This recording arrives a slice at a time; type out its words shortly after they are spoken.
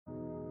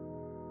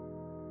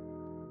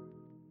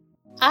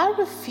I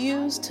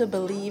refuse to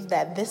believe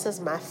that this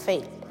is my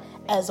fate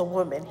as a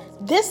woman.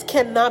 This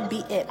cannot be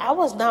it. I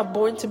was not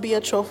born to be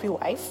a trophy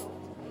wife.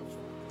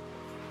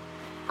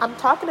 I'm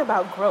talking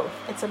about growth.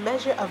 It's a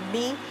measure of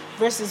me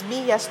versus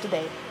me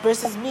yesterday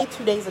versus me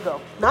 2 days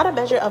ago. Not a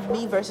measure of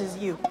me versus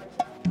you.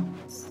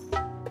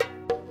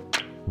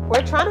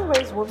 We're trying to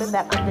raise women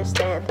that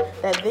understand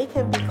that they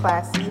can be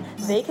classy,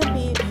 they can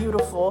be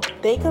beautiful,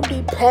 they can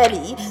be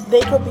petty,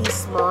 they can be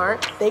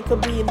smart, they can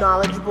be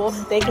knowledgeable,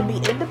 they can be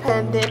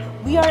independent.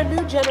 We are a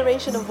new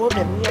generation of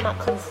women. We are not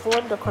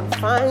conformed or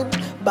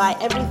confined by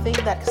everything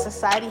that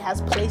society has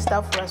placed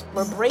out for us.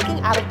 We're breaking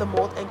out of the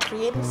mold and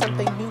creating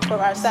something new for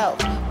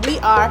ourselves. We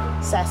are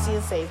Sassy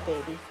and Safe,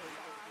 baby.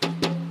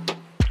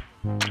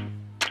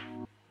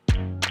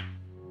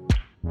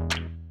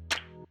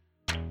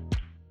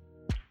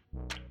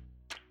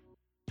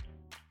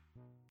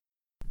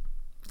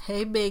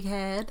 Hey, big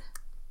head.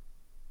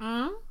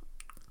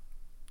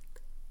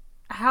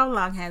 How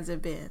long has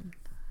it been?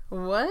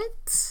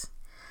 What?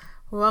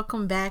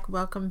 Welcome back.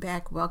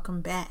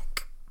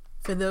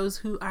 For those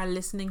who are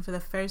listening for the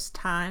first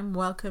time,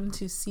 welcome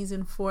to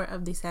season 4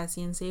 of the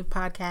Sassy and Safe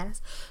podcast.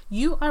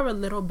 You are a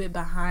little bit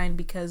behind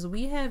because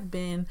we have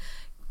been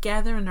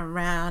gathering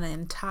around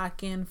and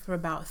talking for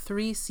about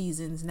 3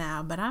 seasons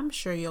now, but I'm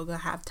sure you'll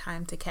have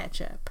time to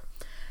catch up.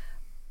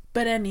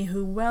 But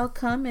anywho,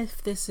 welcome.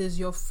 If this is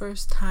your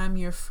first time,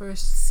 your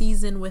first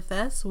season with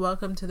us,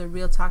 welcome to the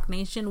Real Talk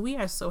Nation. We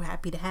are so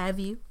happy to have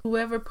you.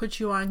 Whoever put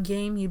you on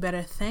game, you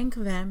better thank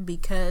them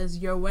because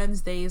your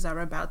Wednesdays are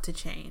about to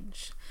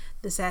change.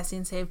 The Sassy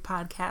and Safe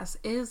podcast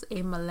is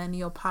a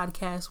millennial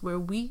podcast where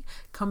we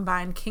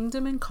combine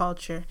kingdom and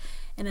culture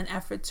in an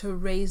effort to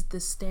raise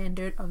the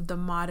standard of the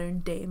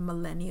modern day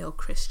millennial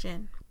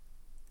Christian.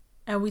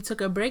 And we took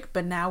a break,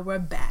 but now we're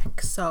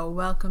back. So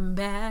welcome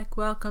back.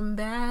 I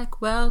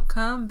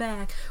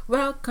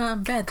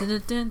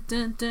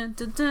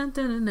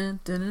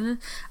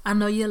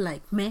know you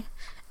like me.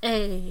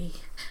 Hey,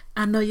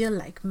 I know you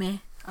like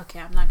me. Okay,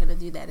 I'm not gonna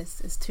do that.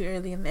 It's too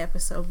early in the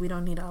episode. We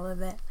don't need all of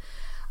that.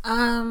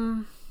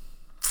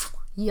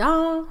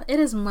 Y'all, it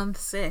is month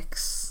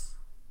 6.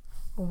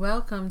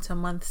 Welcome to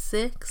month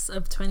 6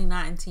 of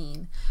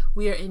 2019.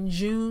 We are in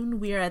June.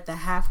 We are at the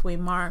halfway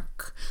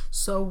mark.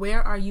 So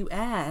where are you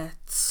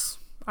at?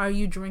 Are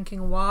you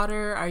drinking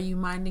water? Are you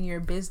minding your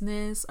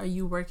business? Are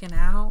you working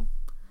out?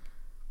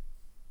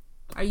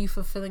 Are you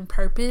fulfilling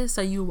purpose?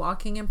 Are you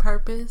walking in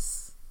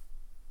purpose?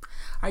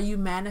 Are you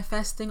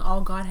manifesting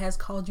all God has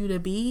called you to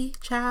be,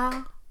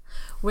 child?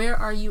 Where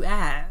are you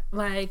at?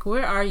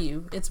 Where are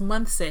you? It's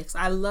month 6.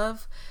 I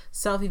love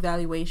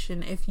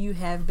self-evaluation. If you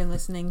have been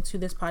listening to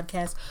this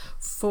podcast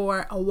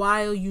for a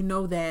while, you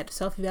know that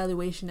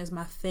self-evaluation is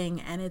my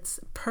thing, and it's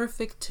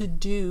perfect to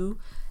do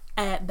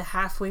at the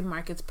halfway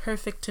mark. It's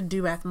perfect to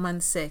do at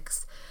month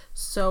 6.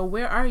 So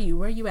where are you?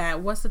 Where are you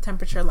at? What's the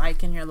temperature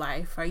like in your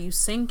life? Are you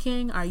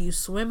sinking? Are you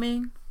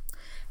swimming?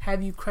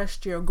 Have you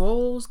crushed your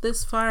goals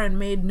this far and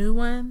made new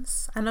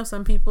ones? I know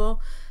some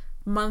people,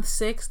 month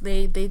 6,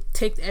 they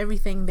ticked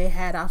everything they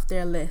had off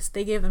their list.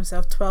 They gave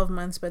themselves 12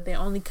 months, but they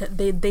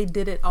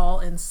did it all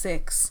in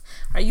 6.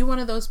 Are you one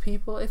of those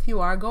people? If you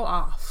are, go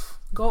off.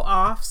 Go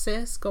off,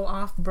 sis. Go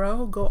off,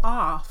 bro. Go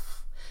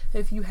off.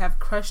 If you have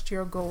crushed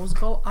your goals,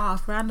 go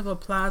off. Round of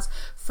applause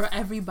for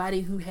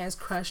everybody who has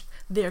crushed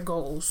their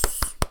goals.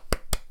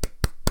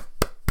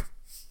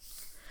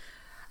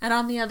 And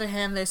on the other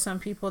hand, there's some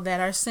people that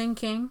are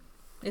sinking.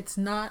 It's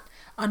not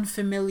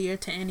unfamiliar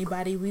to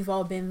anybody. We've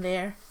all been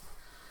there.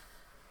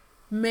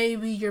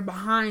 Maybe you're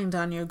behind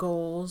on your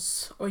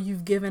goals, or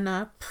you've given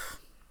up.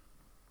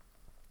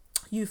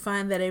 You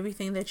find that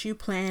everything that you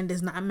planned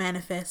is not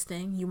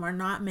manifesting. You are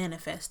not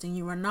manifesting.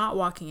 You are not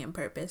walking in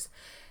purpose.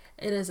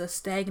 It is a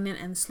stagnant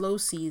and slow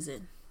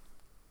season.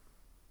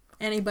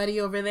 Anybody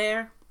over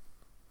there?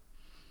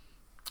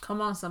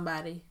 Come on,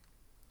 somebody.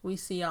 We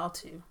see y'all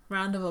too.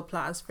 Round of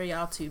applause for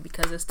y'all too,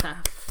 because it's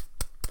tough.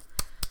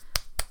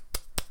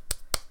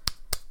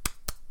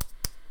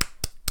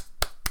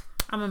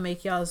 I'm gonna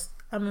make y'all's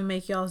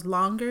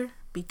longer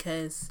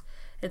because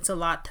it's a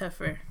lot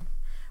tougher.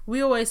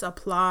 We always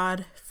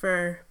applaud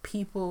for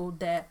people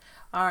that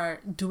are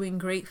doing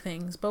great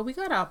things, but we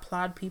gotta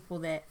applaud people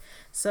that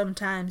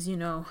sometimes,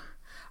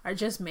 are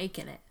just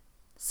making it.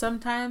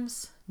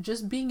 Sometimes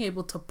just being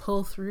able to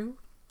pull through,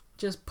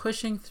 just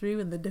pushing through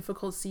in the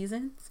difficult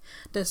seasons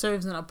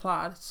deserves an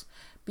applause.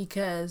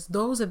 Because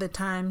those are the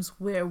times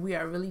where we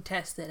are really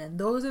tested. And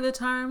those are the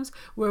times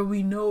where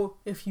we know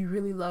if you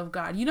really love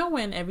God.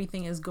 When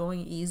everything is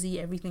going easy,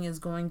 everything is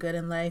going good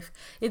in life,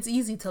 it's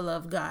easy to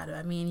love God.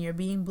 I mean, you're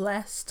being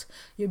blessed,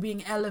 you're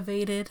being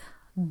elevated.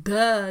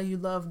 You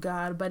love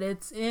God. But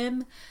it's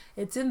in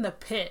the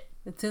pit.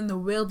 It's in the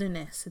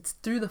wilderness. It's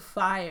through the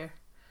fire.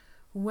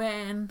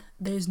 When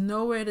there's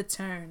nowhere to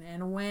turn.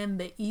 And when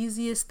the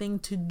easiest thing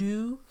to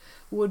do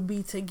would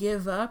be to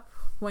give up.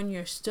 When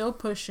you're still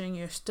pushing,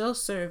 you're still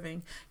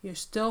serving, you're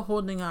still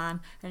holding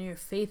on, and your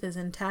faith is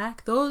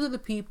intact, those are the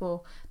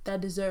people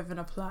that deserve an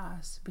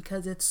applause,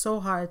 because it's so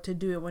hard to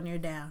do it when you're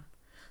down.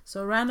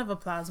 So a round of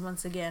applause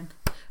once again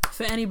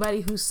for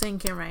anybody who's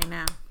sinking right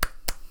now.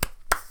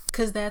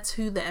 Because that's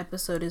who the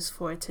episode is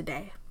for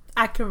today.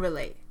 I can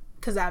relate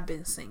because I've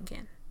been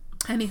sinking.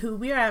 Anywho,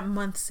 we are at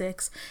month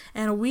 6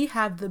 and we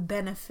have the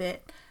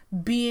benefit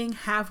being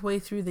halfway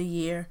through the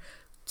year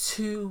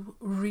to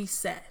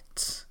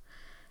reset.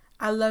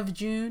 I love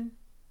June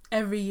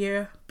every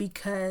year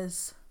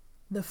because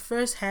the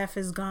first half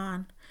is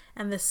gone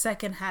and the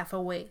second half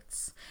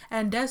awaits.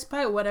 And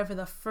despite whatever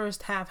the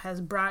first half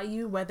has brought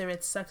you, whether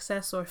it's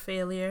success or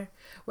failure,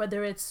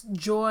 whether it's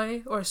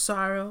joy or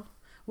sorrow,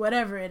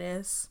 whatever it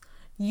is,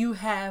 you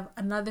have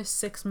another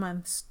 6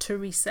 months to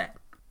reset.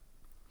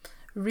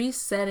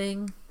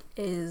 Resetting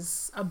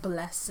is a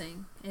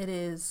blessing. It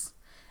is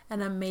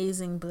an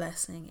amazing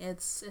blessing.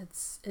 It's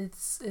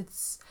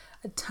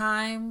a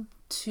time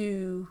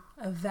to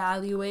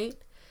evaluate,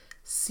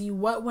 see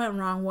what went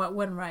wrong, what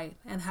went right,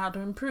 and how to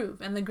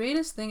improve. And the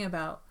greatest thing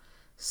about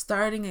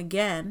starting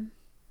again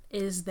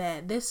is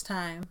that this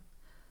time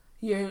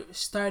you're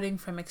starting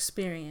from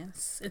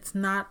experience. It's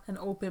not an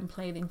open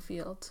playing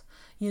field.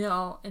 You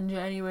know, in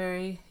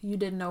January, you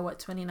didn't know what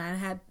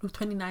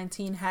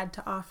 2019 had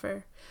to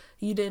offer.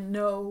 You didn't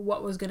know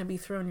what was going to be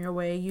thrown your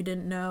way. You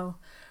didn't know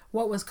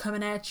what was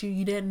coming at you.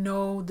 You didn't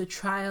know the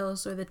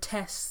trials or the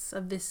tests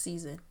of this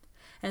season.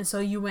 And so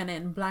you went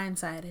in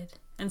blindsided.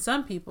 And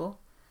some people,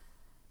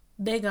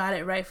 they got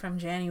it right from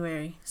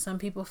January. Some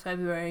people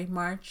February,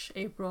 March,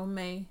 April,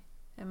 May,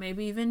 and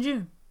maybe even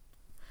June.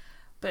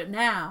 But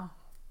now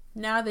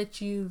that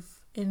you've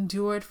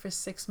endured for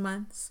 6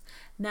 months,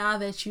 now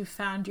that you've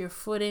found your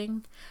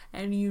footing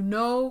and you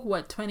know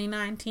what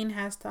 2019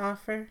 has to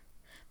offer,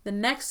 the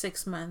next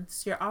 6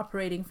 months you're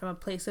operating from a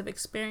place of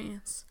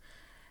experience.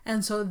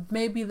 And so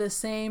maybe the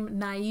same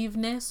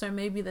naiveness or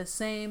maybe the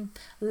same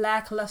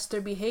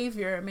lackluster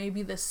behavior, or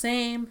maybe the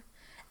same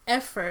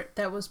effort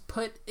that was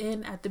put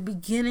in at the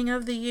beginning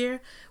of the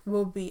year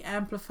will be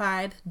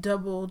amplified,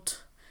 doubled,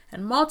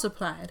 and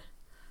multiplied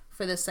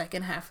for the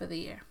second half of the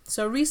year.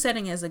 So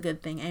resetting is a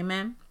good thing.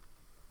 Amen.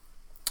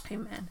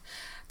 Amen.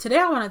 Today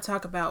I want to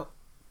talk about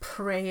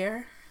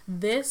prayer.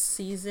 This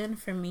season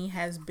for me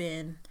has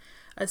been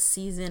a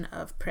season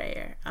of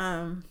prayer.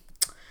 I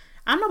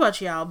don't know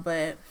about y'all,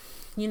 but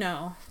you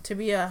know, to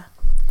be a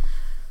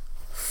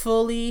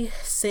fully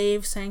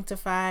saved,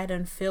 sanctified,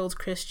 and filled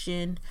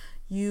Christian,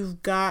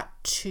 you've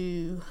got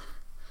to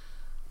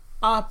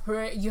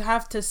operate. You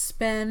have to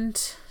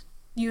spend.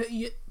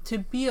 You to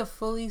be a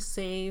fully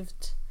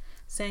saved,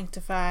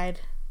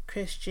 sanctified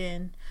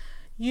Christian,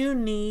 you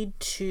need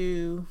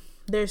to.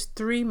 There's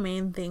 3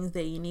 main things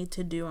that you need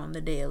to do on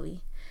the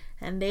daily,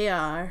 and they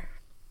are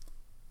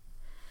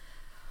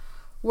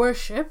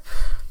worship,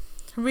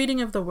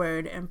 reading of the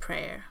word, and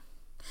prayer.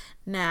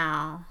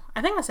 Now,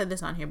 I think I said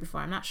this on here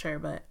before, I'm not sure,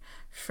 but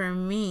for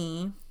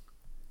me,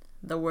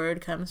 the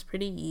word comes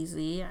pretty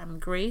easy. I'm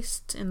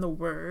graced in the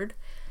word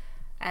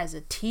as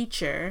a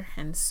teacher,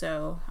 and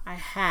so I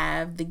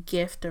have the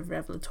gift of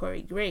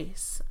revelatory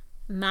grace.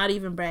 Not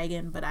even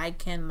bragging, but I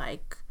can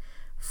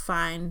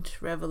find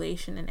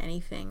revelation in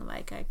anything.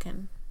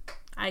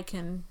 I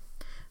can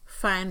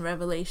find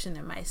revelation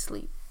in my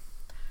sleep.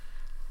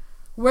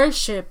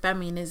 Worship,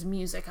 is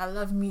music. I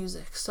love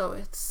music, so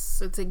it's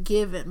a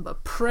given.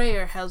 But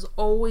prayer has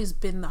always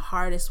been the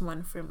hardest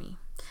one for me.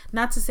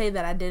 Not to say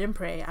that I didn't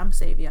pray. I'm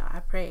saved, y'all.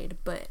 I prayed,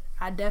 but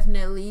I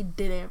definitely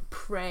didn't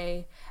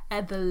pray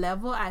at the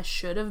level I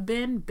should have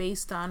been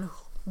based on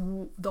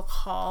the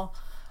call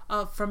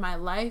for my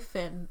life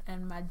and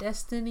my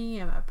destiny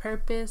and my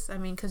purpose.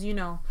 Because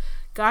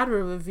God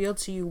will reveal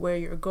to you where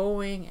you're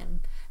going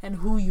and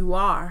who you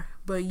are,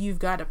 but you've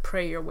got to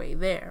pray your way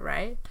there,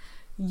 right?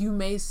 You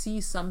may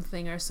see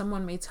something, or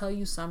someone may tell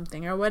you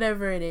something, or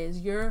whatever it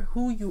is.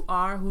 Who you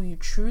are, who you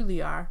truly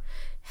are,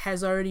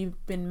 has already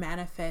been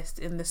manifest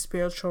in the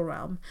spiritual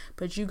realm,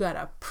 but you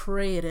gotta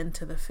pray it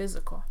into the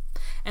physical.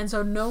 And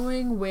so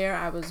knowing where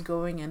I was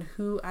going and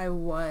who I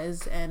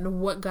was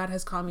and what God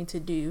has called me to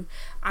do,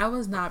 I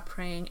was not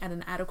praying at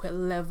an adequate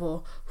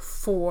level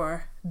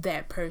for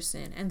that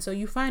person. And so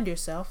you find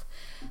yourself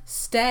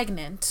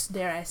stagnant,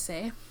 dare I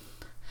say.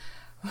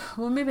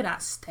 Well, maybe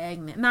not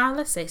stagnant.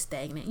 Let's say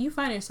stagnant. You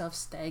find yourself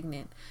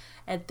stagnant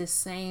at the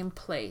same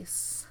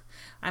place.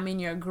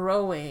 You're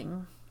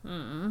growing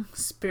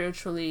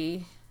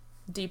spiritually,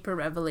 deeper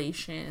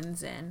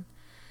revelations and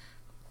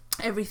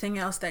everything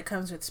else that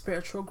comes with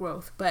spiritual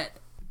growth, but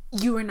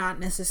you are not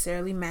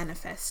necessarily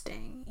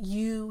manifesting.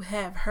 You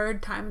have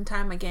heard time and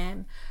time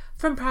again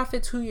from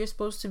prophets who you're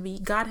supposed to be.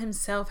 God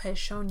himself has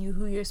shown you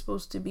who you're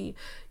supposed to be.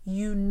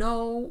 You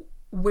know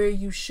where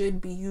you should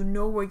be. You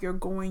know where you're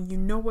going. You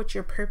know what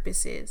your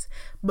purpose is.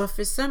 But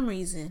for some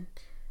reason,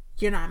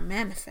 you're not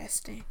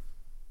manifesting.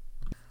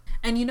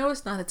 And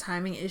it's not a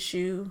timing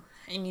issue.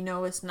 And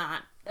it's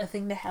not a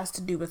thing that has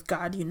to do with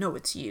God.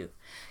 It's you.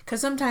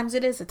 Because sometimes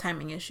it is a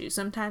timing issue.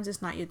 Sometimes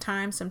it's not your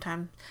time.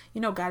 Sometimes,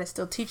 God is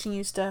still teaching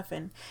you stuff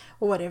and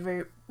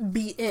whatever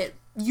be it.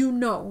 You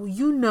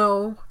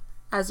know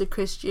as a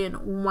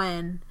Christian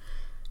when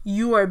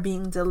you are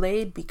being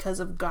delayed because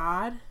of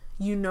God.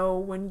 You know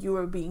when you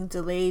are being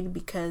delayed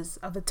because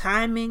of a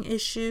timing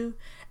issue,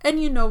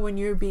 and you know when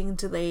you're being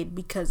delayed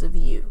because of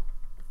you.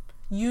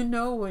 You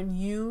know when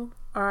you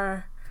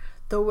are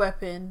the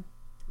weapon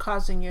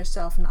causing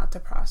yourself not to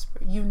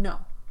prosper. You know.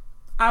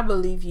 I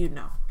believe you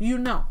know. You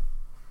know.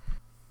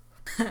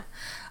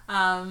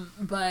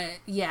 But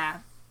yeah,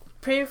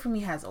 prayer for me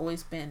has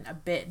always been a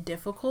bit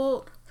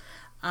difficult.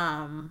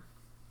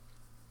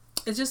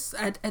 It's just,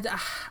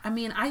 I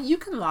mean, you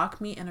can lock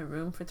me in a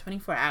room for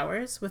 24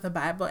 hours with a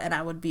Bible and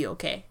I would be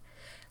okay.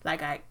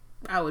 Like,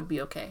 I would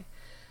be okay.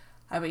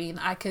 I mean,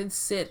 I could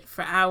sit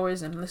for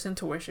hours and listen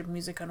to worship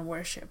music on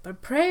worship.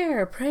 But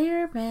prayer,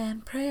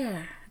 man,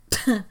 prayer.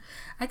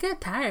 I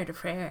get tired of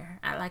prayer.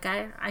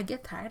 I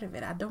get tired of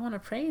it. I don't want to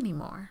pray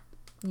anymore.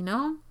 You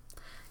know?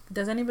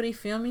 Does anybody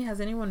feel me? Has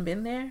anyone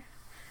been there?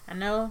 I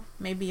know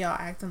maybe y'all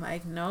acting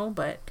like no,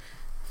 but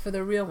for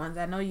the real ones,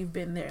 I know you've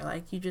been there.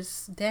 Like, you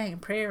just, dang,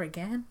 prayer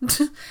again.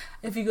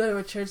 If you go to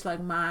a church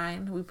like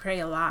mine, we pray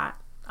a lot.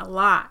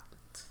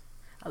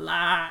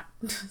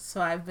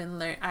 So I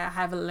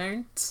have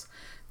learned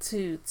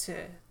to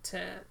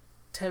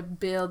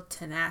build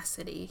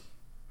tenacity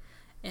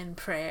in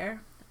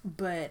prayer,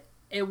 but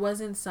it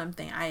wasn't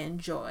something I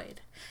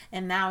enjoyed.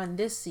 And now in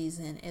this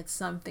season, it's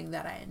something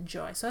that I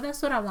enjoy. So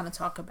that's what I want to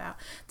talk about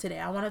today.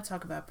 I want to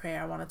talk about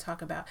prayer. I want to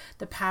talk about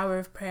the power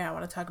of prayer. I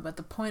want to talk about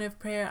the point of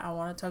prayer. I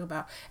want to talk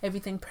about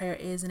everything prayer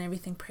is and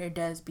everything prayer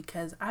does,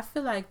 because I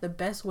feel like the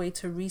best way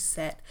to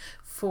reset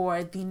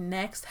for the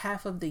next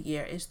half of the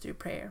year is through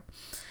prayer.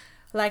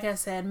 Like I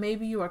said,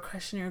 maybe you are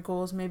crushing your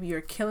goals. Maybe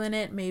you're killing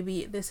it.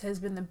 Maybe this has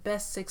been the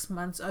best 6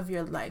 months of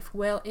your life.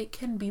 Well, it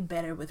can be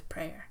better with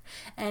prayer.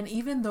 And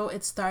even though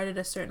it started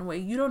a certain way,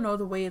 you don't know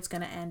the way it's going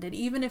to end. And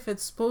even if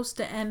it's supposed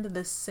to end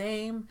the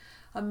same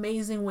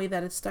amazing way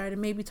that it started,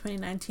 maybe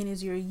 2019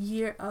 is your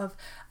year of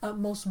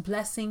most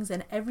blessings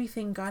and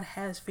everything God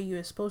has for you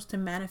is supposed to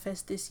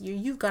manifest this year.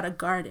 You've got to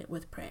guard it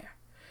with prayer.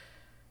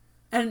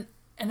 And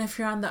if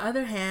you're on the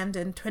other hand,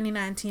 and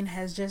 2019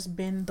 has just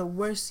been the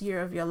worst year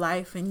of your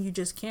life and you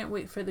just can't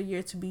wait for the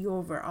year to be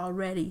over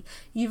already,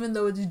 even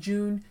though it's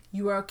June,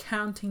 you are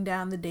counting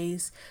down the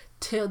days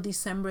till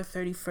December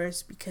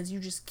 31st because you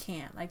just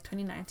can't. Like,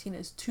 2019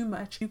 is too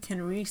much. You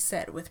can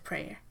reset with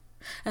prayer.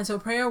 And so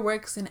prayer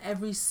works in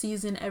every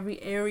season,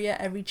 every area,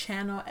 every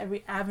channel,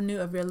 every avenue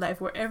of your life.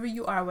 Wherever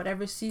you are,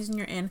 whatever season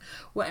you're in,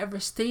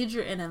 whatever stage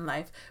you're in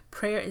life,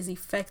 prayer is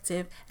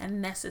effective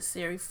and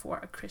necessary for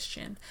a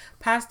Christian.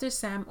 Pastor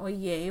Sam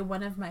Oye,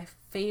 one of my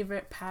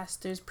favorite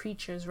pastors,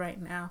 preachers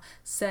right now,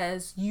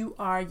 says, "You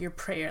are your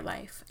prayer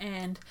life."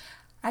 And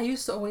I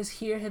used to always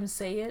hear him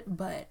say it,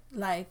 but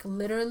like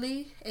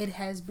literally it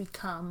has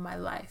become my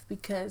life,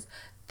 because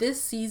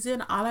this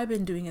season, all I've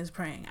been doing is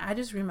praying. I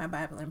just read my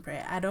Bible and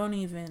pray. I don't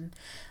even,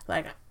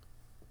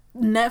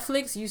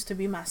 Netflix used to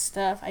be my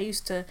stuff. I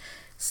used to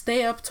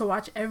stay up to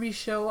watch every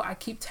show. I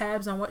keep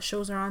tabs on what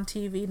shows are on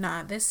TV.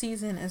 Nah, this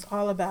season is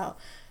all about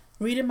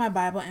reading my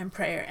Bible and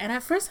prayer. And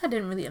at first I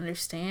didn't really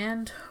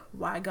understand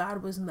why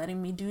God was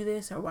letting me do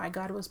this or why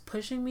God was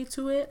pushing me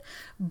to it.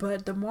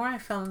 But the more I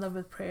fell in love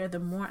with prayer, the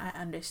more I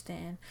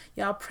understand.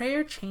 Y'all,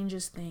 prayer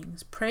changes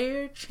things.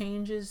 Prayer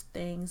changes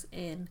things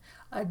in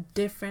a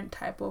different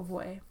type of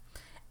way.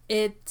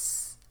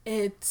 It's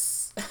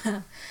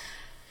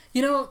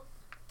you know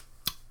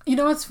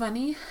what's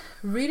funny?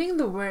 Reading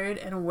the word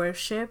and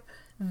worship,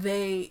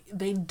 they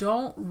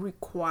don't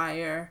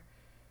require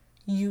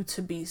you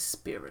to be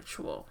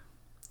spiritual.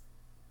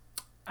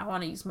 I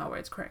want to use my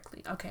words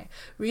correctly. Okay.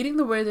 Reading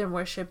the word and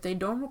worship, they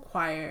don't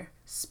require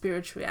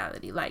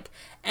spirituality. Like,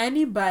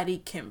 anybody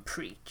can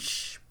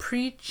preach.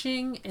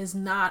 Preaching is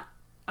not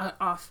an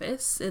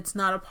office. It's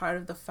not a part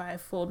of the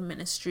fivefold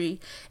ministry.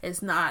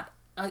 It's not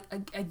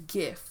a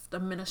gift, a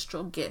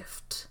ministerial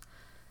gift.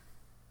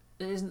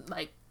 It is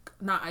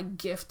not a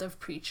gift of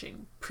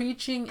preaching.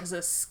 Preaching is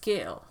a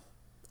skill.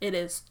 It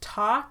is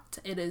taught,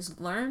 it is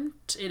learned,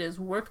 it is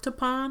worked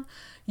upon.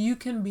 You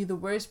can be the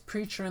worst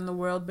preacher in the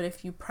world, but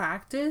if you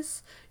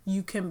practice,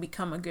 you can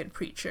become a good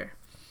preacher.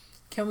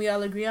 Can we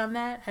all agree on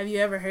that? Have you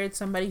ever heard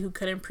somebody who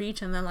couldn't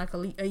preach and then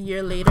a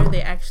year later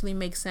they actually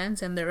make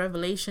sense and their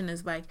revelation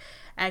is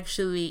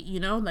actually,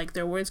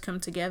 their words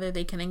come together,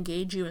 they can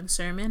engage you in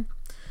sermon?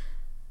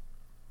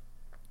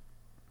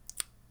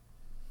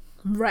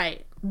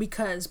 Right,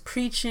 because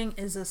preaching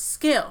is a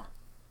skill.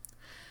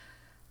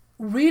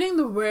 Reading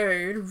the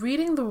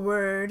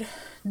word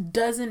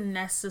doesn't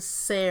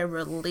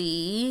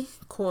necessarily,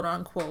 quote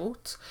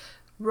unquote,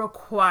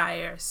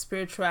 require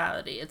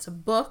spirituality. It's a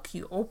book,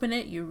 you open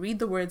it, you read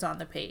the words on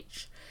the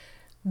page.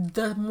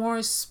 The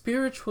more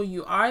spiritual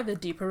you are, the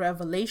deeper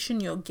revelation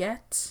you'll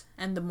get,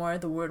 and the more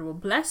the word will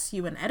bless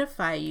you and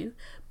edify you.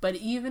 But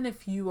even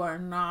if you are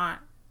not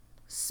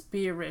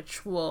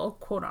spiritual,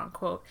 quote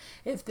unquote,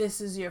 if this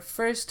is your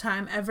first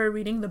time ever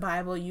reading the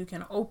Bible, you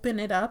can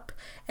open it up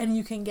and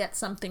you can get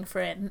something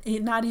for it.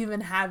 Not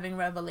even having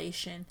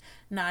revelation,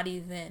 not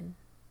even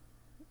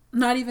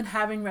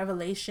having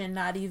revelation,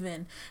 not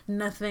even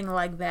nothing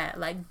like that.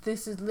 Like,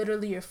 this is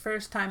literally your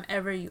first time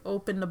ever. You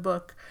open the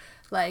book.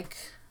 Like,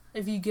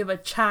 if you give a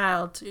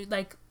child,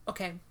 like,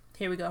 okay,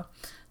 here we go.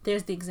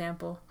 There's the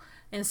example.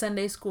 In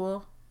Sunday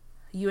school,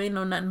 you ain't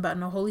know nothing about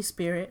no Holy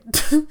Spirit.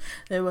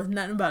 There was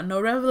nothing about no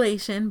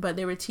revelation, but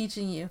they were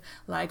teaching you,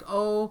 like,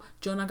 oh,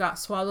 Jonah got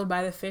swallowed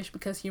by the fish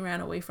because he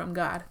ran away from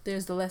God.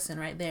 There's the lesson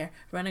right there.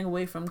 Running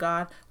away from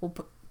God will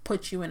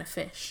put you in a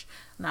fish.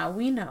 Now,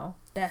 we know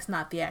that's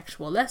not the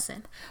actual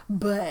lesson,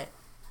 but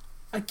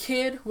a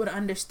kid would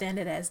understand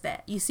it as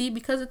that. You see,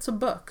 because it's a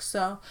book,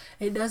 so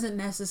it doesn't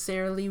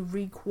necessarily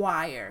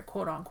require,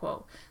 quote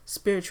unquote,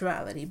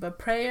 spirituality. But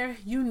prayer,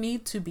 you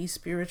need to be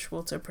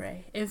spiritual to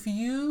pray. If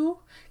you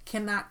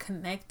cannot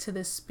connect to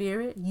the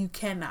Spirit, you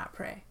cannot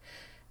pray.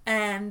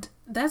 And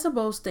that's a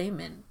bold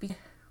statement.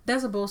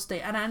 That's a bold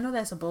statement. And I know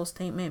that's a bold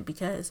statement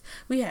because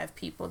we have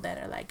people that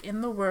are like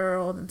in the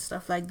world and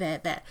stuff like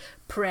that, that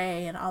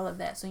pray and all of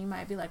that. So you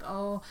might be like,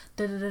 oh,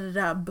 da da da da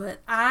da. But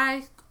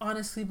I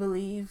honestly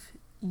believe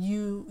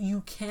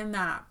you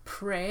cannot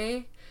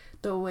pray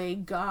the way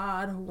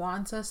God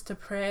wants us to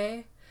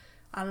pray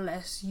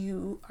unless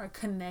you are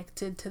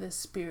connected to the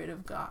Spirit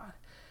of God.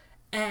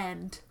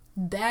 And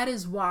that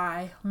is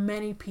why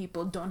many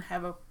people don't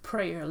have a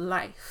prayer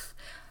life.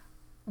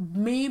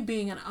 Me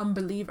being an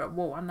unbeliever,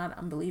 well, I'm not an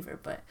unbeliever,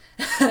 but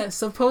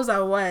suppose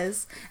I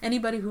was.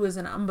 Anybody who is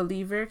an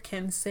unbeliever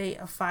can say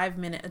a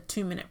 5-minute, a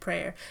 2-minute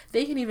prayer.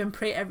 They can even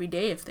pray every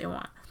day if they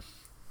want.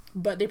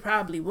 But they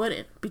probably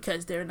wouldn't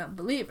because they're an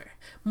unbeliever.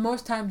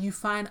 Most times you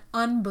find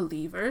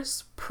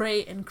unbelievers pray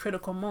in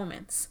critical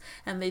moments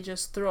and they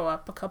just throw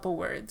up a couple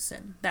words,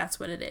 and that's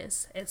what it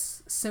is.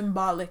 It's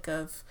symbolic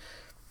of,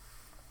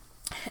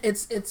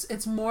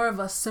 it's more of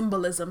a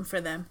symbolism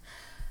for them.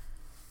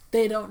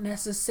 They don't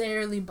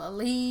necessarily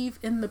believe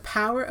in the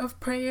power of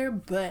prayer,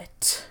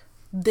 but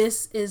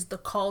this is the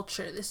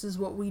culture. This is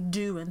what we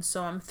do. And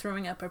so I'm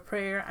throwing up a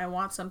prayer. I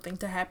want something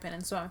to happen.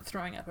 And so I'm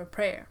throwing up a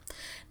prayer.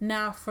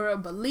 Now, for a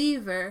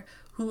believer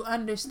who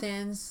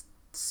understands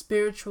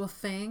spiritual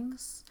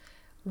things,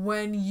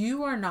 when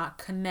you are not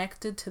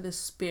connected to the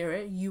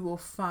Spirit, you will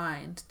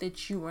find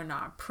that you are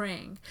not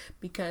praying,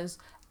 because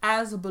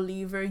as a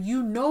believer,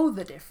 you know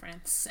the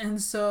difference.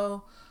 And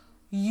so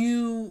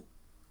you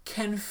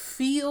can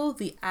feel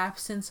the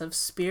absence of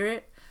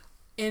Spirit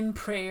in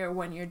prayer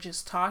when you're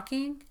just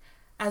talking,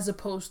 as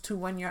opposed to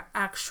when you're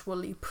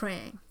actually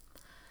praying.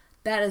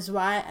 That is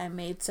why I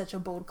made such a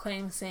bold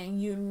claim saying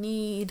you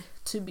need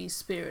to be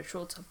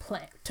spiritual to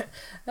pray.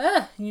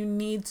 You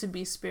need to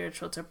be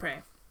spiritual to pray.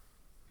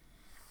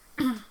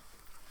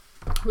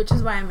 Which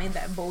is why I made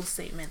that bold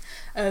statement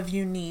of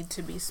you need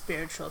to be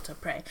spiritual to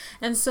pray.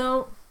 And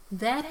so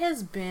that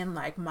has been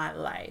like my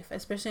life,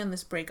 especially on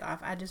this break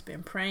off. I just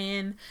been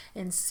praying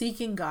and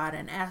seeking God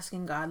and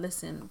asking God,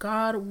 listen,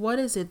 God, what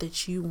is it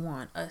that you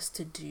want us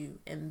to do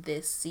in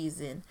this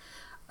season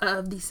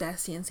of the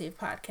Sassy and Safe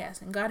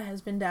podcast? And God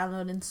has been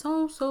downloading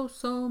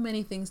so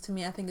many things to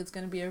me. I think it's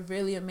going to be a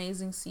really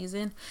amazing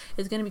season.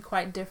 It's going to be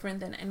quite different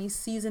than any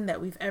season that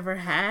we've ever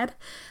had.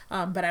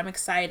 But I'm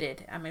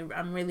excited.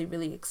 I'm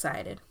really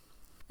excited.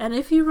 And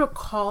if you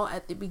recall,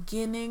 at the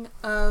beginning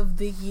of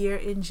the year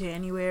in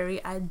January,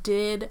 I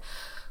did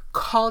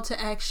call to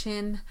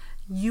action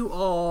you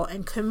all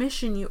and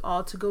commission you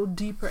all to go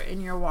deeper in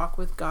your walk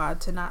with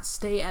God, to not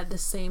stay at the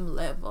same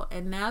level.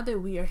 And now that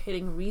we are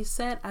hitting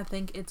reset, I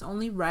think it's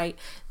only right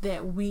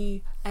that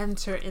we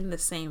enter in the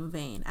same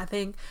vein. I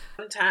think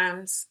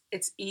sometimes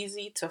it's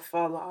easy to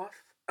fall off.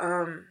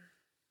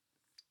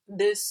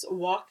 This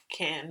walk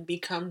can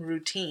become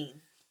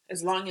routine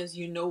as long as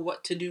you know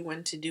what to do,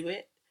 when to do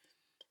it.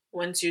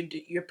 Once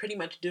you're pretty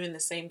much doing the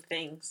same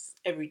things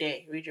every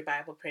day. Read your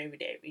Bible, pray every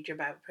day. Read your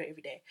Bible, pray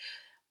every day.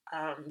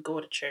 Go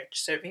to church,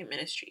 serving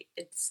ministry.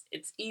 It's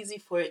easy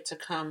for it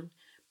to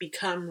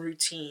become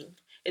routine.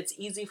 It's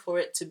easy for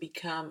it to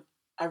become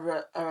a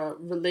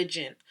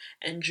religion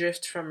and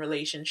drift from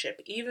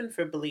relationship, even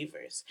for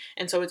believers.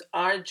 And so it's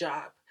our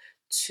job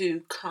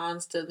to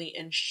constantly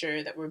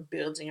ensure that we're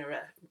building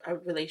a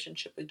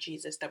relationship with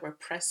Jesus, that we're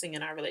pressing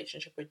in our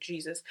relationship with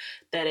Jesus,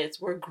 that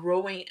we're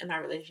growing in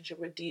our relationship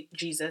with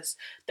Jesus,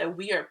 that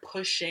we are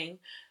pushing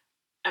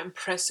and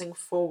pressing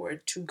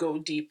forward to go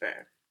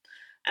deeper.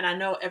 And I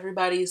know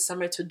everybody's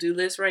summer to-do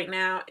list right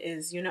now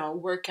is,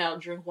 work out,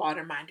 drink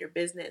water, mind your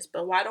business.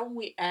 But why don't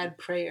we add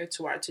prayer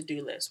to our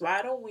to-do list?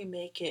 Why don't we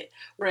make it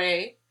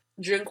pray,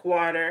 drink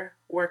water,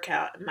 work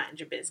out, and mind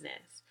your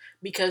business?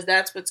 Because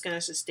that's what's going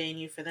to sustain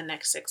you for the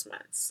next 6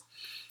 months.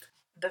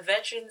 The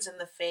veterans in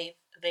the faith,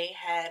 they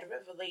had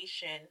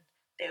revelation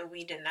that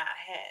we did not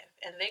have.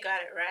 And they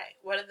got it right.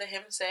 What did the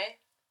hymn say?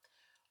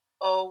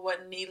 Oh,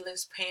 what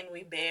needless pain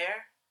we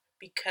bear,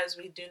 because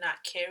we do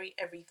not carry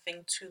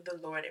everything to the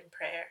Lord in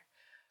prayer.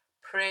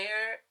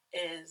 Prayer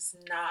is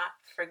not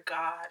for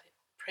God.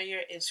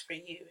 Prayer is for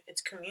you.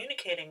 It's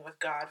communicating with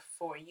God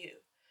for you.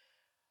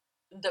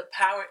 The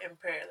power in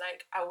prayer,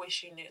 like I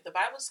wish you knew. The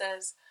Bible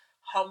says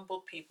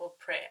humble people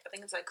pray. I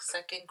think it's like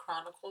 2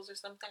 Chronicles or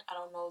something. I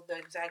don't know the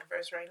exact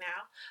verse right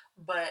now.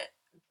 But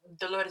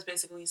the Lord is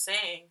basically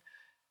saying,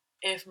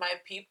 if my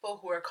people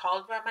who are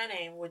called by my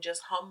name would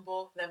just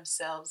humble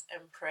themselves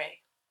and pray,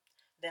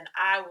 then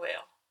I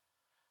will.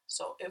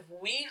 So if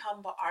we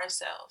humble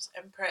ourselves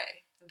and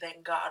pray,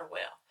 then God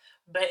will.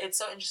 But it's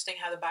so interesting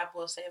how the Bible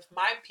will say, if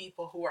my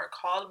people who are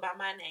called by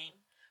my name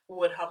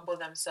would humble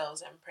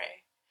themselves and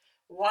pray.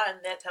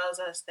 One, that tells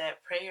us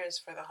that prayer is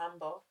for the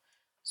humble.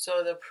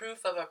 So the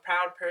proof of a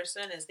proud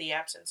person is the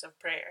absence of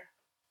prayer.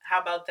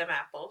 How about them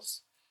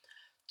apples?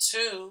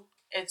 Two,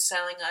 it's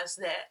telling us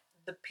that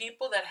the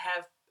people that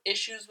have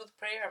issues with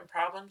prayer and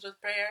problems with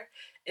prayer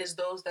is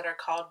those that are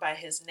called by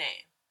his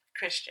name,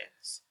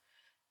 Christians.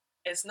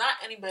 It's not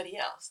anybody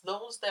else.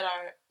 Those that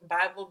are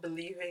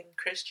Bible-believing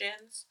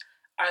Christians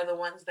are the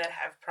ones that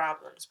have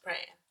problems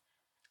praying.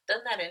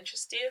 Doesn't that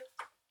interest you?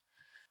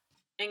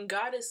 And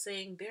God is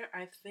saying there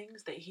are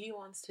things that he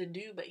wants to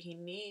do, but he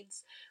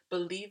needs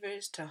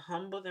believers to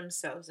humble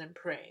themselves and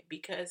pray,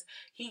 because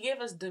he gave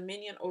us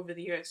dominion over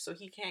the earth, so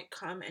he can't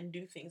come and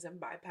do things and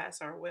bypass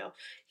our will.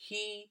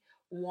 He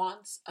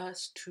wants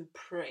us to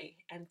pray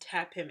and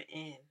tap him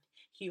in.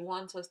 He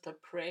wants us to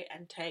pray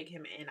and tag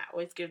him in. I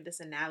always give this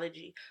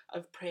analogy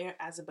of prayer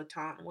as a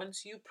baton.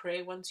 Once you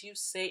pray, once you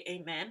say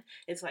amen,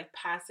 it's like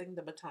passing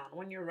the baton.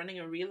 When you're running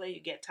a relay, you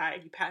get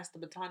tired, you pass the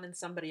baton and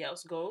somebody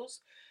else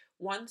goes.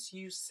 Once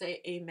you say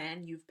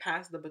amen, you've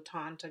passed the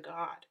baton to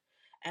God.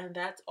 And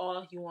that's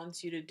all he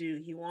wants you to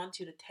do. He wants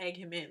you to tag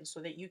him in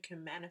so that you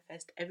can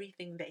manifest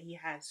everything that he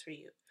has for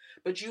you.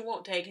 But you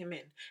won't tag him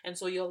in. And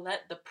so you'll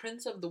let the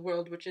prince of the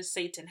world, which is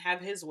Satan,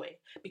 have his way,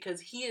 because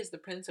he is the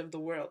prince of the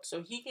world.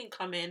 So he can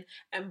come in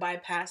and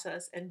bypass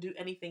us and do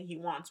anything he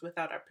wants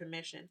without our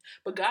permission.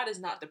 But God is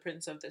not the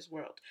prince of this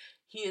world.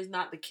 He is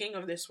not the king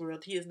of this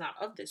world. He is not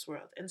of this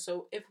world. And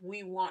so if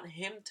we want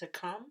him to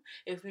come,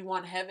 if we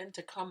want heaven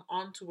to come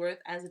onto earth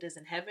as it is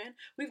in heaven,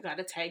 we've got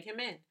to tag him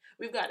in.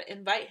 We've got to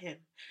invite him.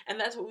 And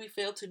that's what we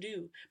fail to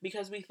do,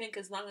 because we think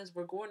as long as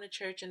we're going to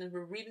church and then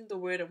we're reading the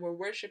word and we're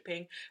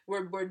worshiping,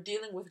 we're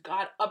dealing with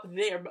God up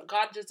there. But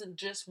God doesn't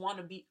just want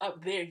to be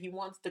up there. He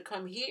wants to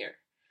come here.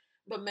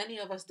 But many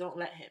of us don't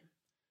let him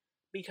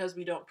because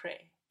we don't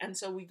pray. And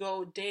so we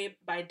go day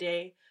by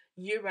day,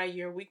 year by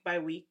year, week by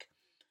week.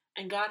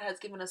 And God has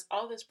given us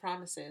all these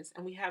promises,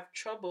 and we have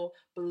trouble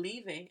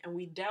believing, and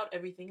we doubt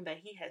everything that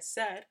he has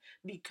said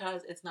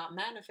because it's not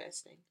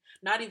manifesting.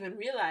 Not even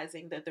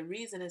realizing that the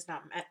reason it's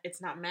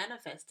not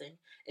manifesting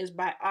is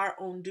by our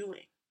own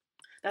doing.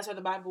 That's why the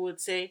Bible would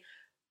say,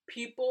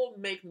 people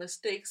make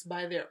mistakes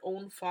by their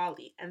own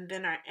folly and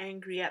then are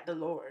angry at the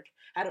Lord.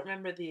 I don't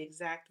remember the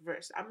exact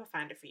verse. I'm going to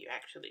find it for you,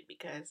 actually,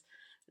 because,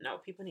 no,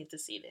 people need to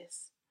see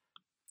this.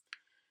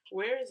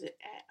 Where is it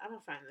at? I'm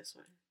going to find this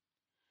one.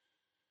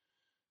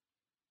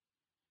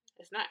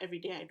 It's not every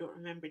day I don't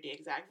remember the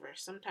exact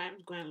verse.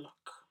 Sometimes go and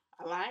look.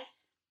 I lie?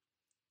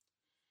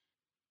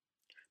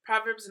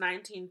 Proverbs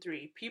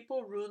 19:3.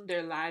 People ruin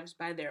their lives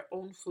by their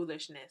own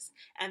foolishness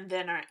and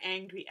then are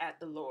angry at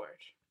the Lord.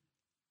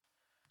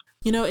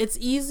 You know, it's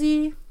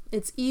easy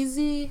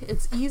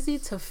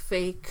to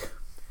fake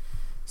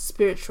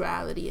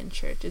spirituality in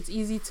church. It's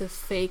easy to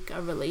fake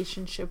a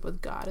relationship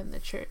with God in the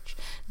church.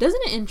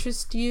 Doesn't it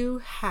interest you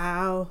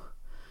how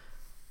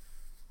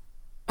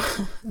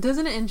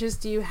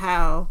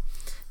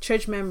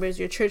church members,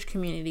 your church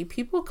community,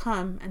 people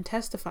come and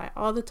testify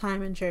all the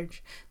time in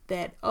church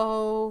that,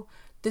 oh,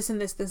 this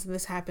and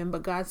this happened,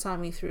 but God saw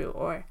me through,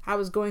 or I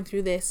was going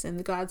through this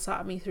and God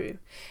saw me through.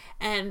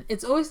 And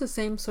it's always the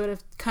same sort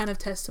of kind of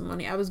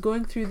testimony. I was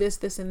going through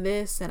this,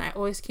 and I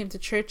always came to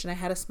church and I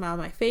had a smile on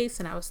my face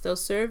and I was still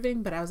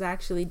serving, but I was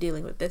actually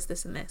dealing with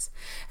this, and this.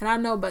 And I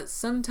know, but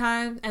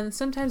sometimes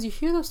you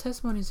hear those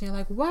testimonies and you're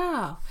like,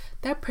 wow,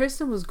 that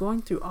person was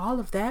going through all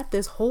of that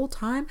this whole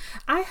time.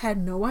 I had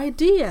no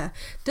idea.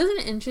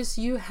 Doesn't it interest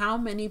you how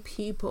many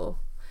people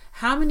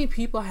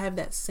have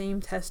that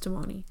same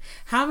testimony?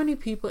 How many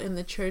people in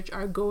the church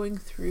are going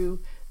through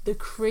the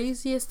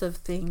craziest of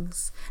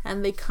things,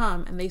 and they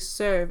come and they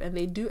serve and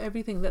they do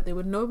everything that they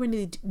would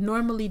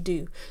normally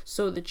do,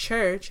 so the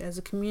church as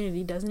a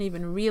community doesn't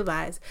even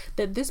realize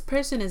that this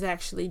person is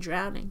actually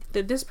drowning,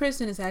 that this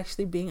person is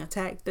actually being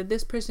attacked, that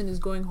this person is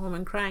going home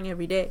and crying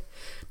every day.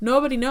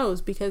 Nobody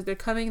knows, because they're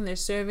coming and they're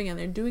serving and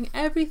they're doing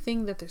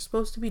everything that they're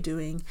supposed to be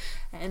doing,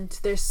 and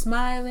they're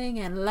smiling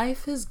and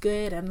life is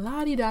good and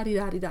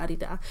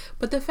la-di-da-di-da-di-da-di-da.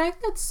 But the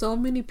fact that so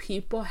many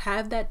people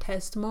have that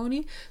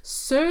testimony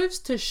serves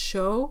to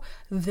show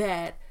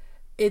that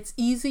it's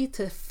easy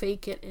to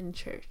fake it in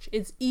church.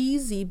 It's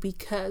easy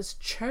because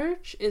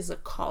church is a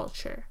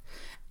culture.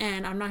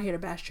 And I'm not here to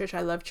bash church.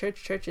 I love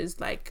church. Church is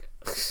like,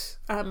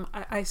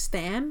 I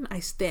stand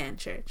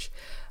church.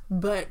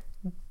 But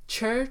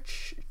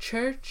church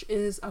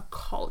is a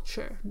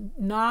culture,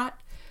 not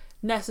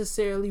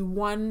necessarily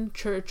one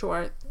church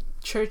or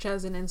church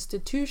as an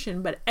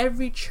institution, but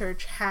every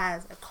church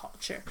has a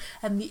culture,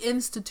 and the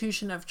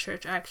institution of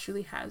church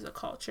actually has a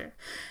culture.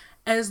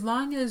 As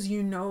long as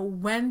you know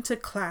when to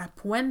clap,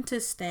 when to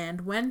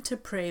stand, when to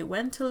pray,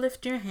 when to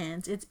lift your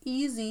hands, it's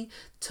easy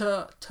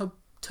to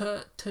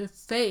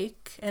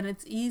fake, and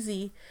it's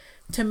easy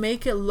to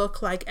make it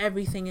look like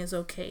everything is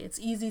okay. It's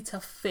easy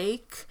to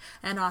fake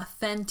an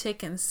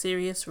authentic and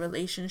serious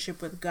relationship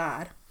with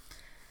God.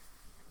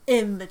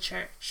 in the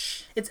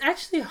church. It's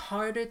actually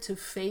harder to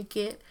fake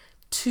it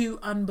to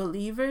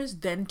unbelievers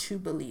than to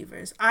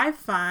believers. I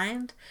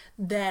find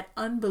that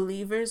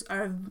unbelievers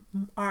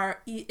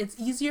it's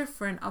easier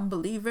for an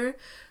unbeliever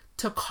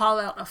to call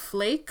out a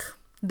flake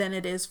than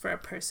it is for a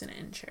person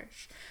in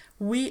church.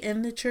 We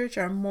in the church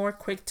are more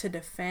quick to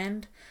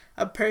defend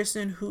a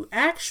person who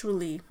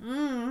actually,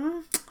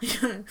 I'm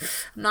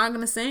not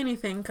going to say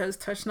anything because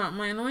touch not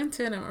my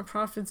anointed and my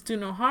prophets do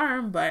no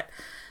harm, but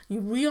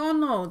we all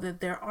know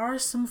that there are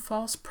some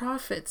false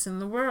prophets in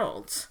the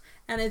world.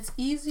 And it's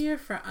easier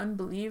for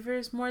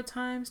unbelievers more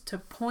times to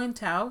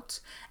point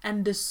out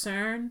and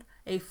discern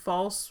a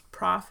false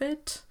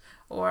prophet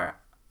or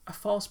a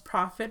false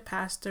prophet,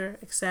 pastor,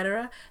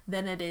 etc.,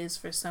 than it is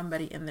for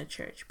somebody in the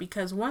church.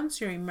 Because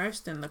once you're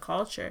immersed in the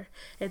culture,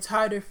 it's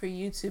harder for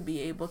you to be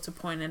able to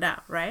point it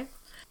out, right?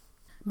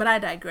 But I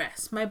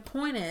digress. My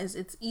point is,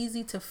 it's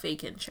easy to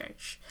fake in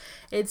church.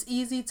 It's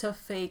easy to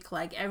fake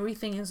like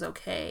everything is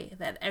okay,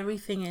 that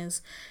everything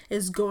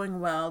is going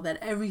well,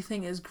 that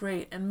everything is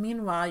great. And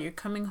meanwhile, you're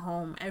coming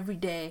home every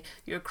day,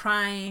 you're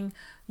crying,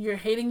 you're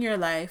hating your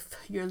life,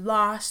 you're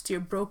lost,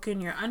 you're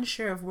broken, you're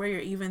unsure of where you're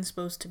even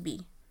supposed to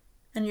be.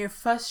 And you're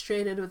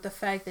frustrated with the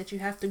fact that you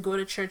have to go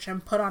to church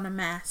and put on a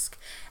mask.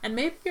 And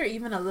maybe you're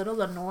even a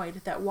little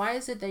annoyed that why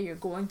is it that you're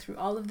going through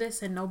all of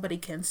this and nobody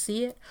can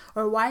see it?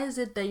 Or why is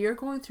it that you're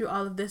going through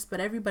all of this but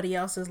everybody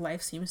else's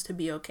life seems to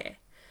be okay?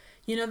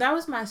 You know, that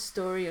was my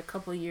story a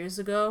couple years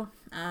ago.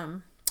 I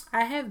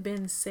have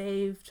been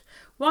saved,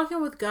 walking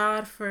with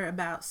God for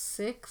about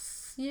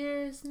 6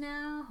 years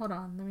now. Hold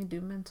on, let me do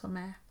mental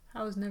math.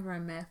 I was never a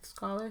math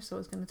scholar, so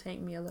it's going to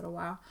take me a little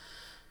while.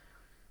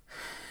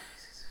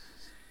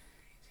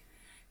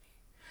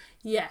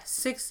 Yes,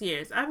 6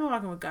 years. I've been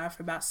walking with God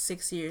for about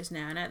 6 years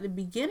now. And at the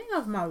beginning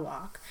of my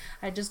walk,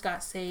 I just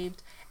got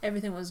saved.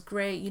 Everything was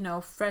great,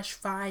 fresh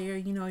fire.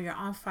 You're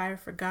on fire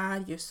for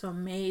God. You're so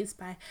amazed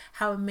by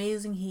how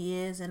amazing He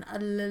is. And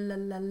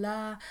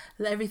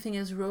everything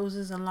is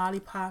roses and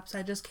lollipops.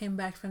 I just came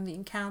back from the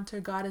encounter.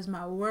 God is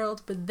my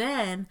world. But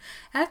then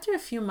after a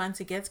few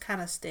months, it gets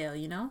kind of stale,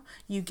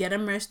 You get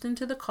immersed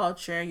into the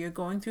culture. You're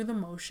going through the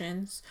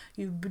motions.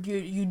 You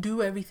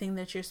do everything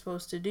that you're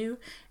supposed to do.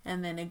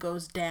 And then it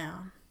goes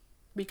down.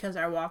 Because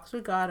our walks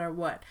with God are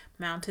what?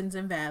 Mountains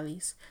and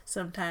valleys.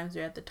 Sometimes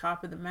you're at the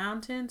top of the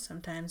mountain.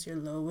 Sometimes you're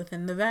low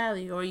within the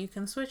valley. Or you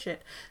can switch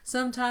it.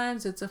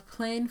 Sometimes it's a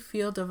plain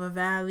field of a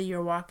valley.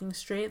 You're walking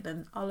straight.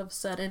 Then all of a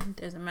sudden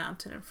there's a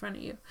mountain in front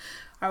of you.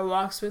 Our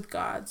walks with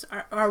God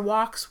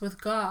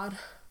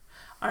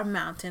are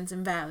mountains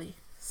and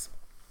valleys.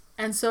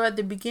 And so at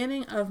the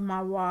beginning of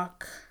my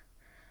walk,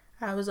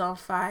 I was on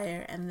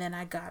fire, and then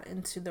I got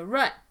into the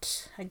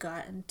rut. I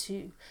got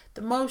into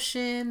the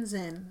motions,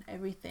 and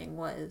everything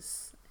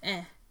was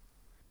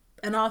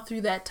And all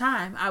through that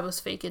time, I was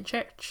faking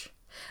church.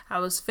 I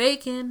was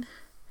faking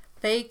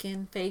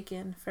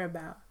for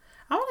about,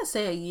 I want to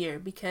say a year,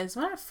 because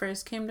when I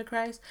first came to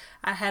Christ,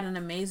 I had an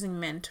amazing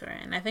mentor.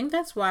 And I think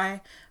that's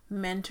why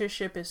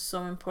mentorship is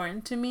so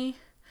important to me.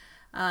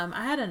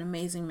 I had an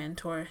amazing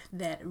mentor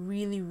that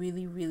really,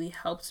 really, really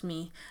helped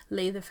me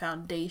lay the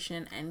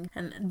foundation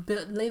and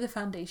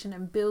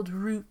build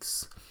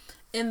roots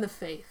in the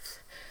faith.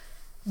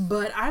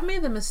 But I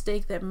made the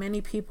mistake that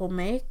many people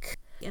make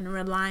in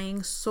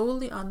relying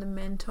solely on the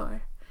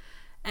mentor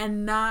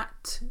and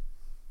not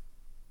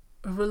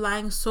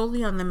the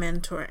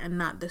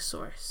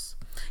source.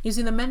 You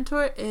see,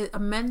 a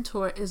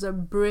mentor is a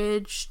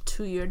bridge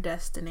to your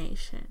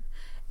destination.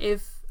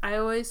 I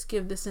always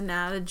give this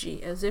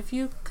analogy as if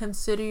you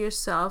consider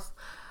yourself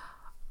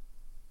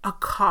a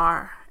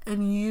car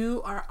and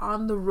you are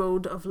on the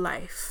road of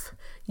life.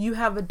 You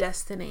have a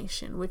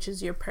destination, which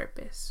is your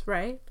purpose,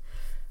 right?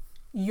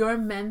 Your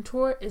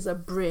mentor is a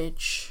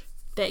bridge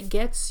that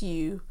gets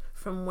you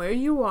from where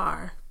you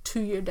are to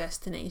your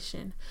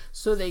destination,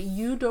 so that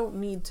you don't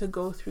need to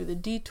go through the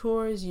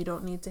detours, you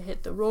don't need to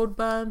hit the road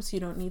bumps, you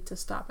don't need to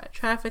stop at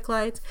traffic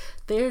lights.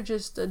 They're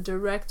just a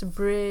direct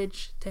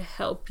bridge to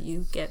help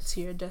you get to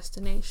your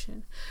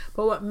destination.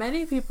 But what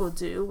many people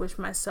do, which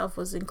myself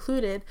was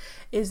included,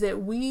 is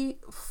that we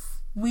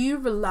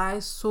rely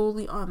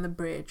solely on the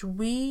bridge.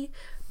 We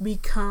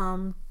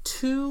become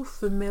too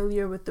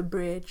familiar with the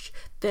bridge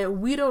that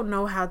we don't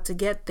know how to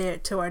get there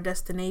to our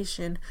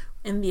destination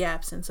in the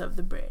absence of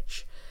the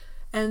bridge.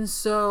 And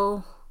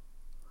so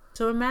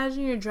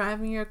imagine you're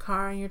driving your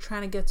car and you're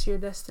trying to get to your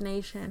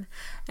destination,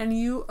 and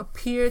you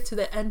appear to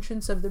the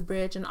entrance of the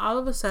bridge, and all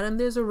of a sudden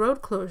there's a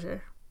road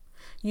closure.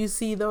 You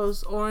see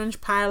those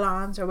orange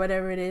pylons or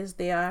whatever it is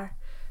they are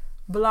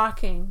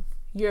blocking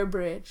your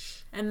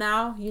bridge, and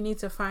now you need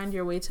to find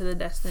your way to the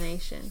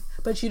destination,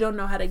 but you don't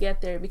know how to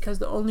get there because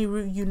the only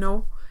route you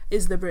know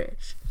is the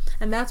bridge.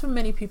 And that's what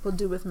many people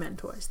do with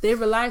mentors. They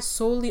rely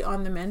solely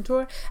on the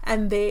mentor,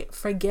 and they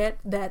forget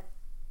that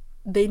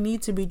they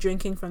need to be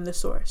drinking from the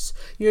source.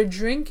 You're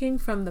drinking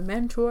from the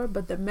mentor,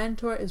 but the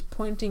mentor is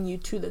pointing you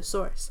to the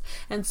source.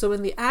 And so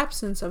in the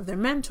absence of their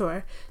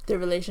mentor, their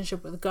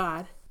relationship with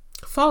God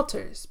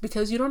falters,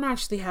 because you don't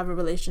actually have a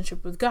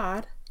relationship with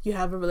God. You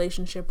have a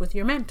relationship with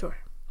your mentor.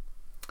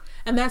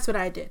 And that's what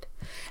I did.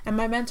 And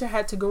my mentor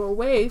had to go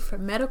away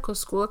from medical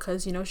school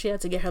because, she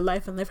had to get her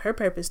life and live her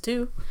purpose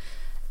too.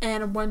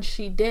 And once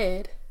she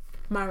did,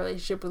 my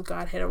relationship with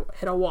God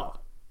hit a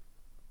wall.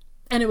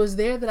 And it was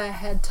there that I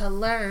had to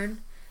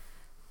learn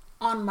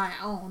on my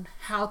own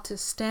how to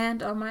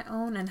stand on my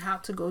own and how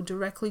to go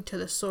directly to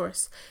the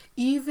source,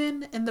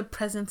 even in the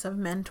presence of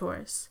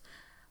mentors.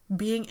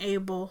 Being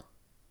able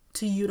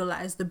to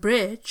utilize the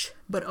bridge,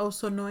 but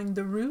also knowing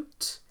the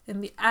root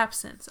in the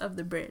absence of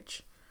the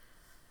bridge.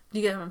 Do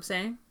you get what I'm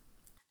saying?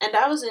 And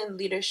I was in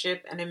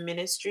leadership and in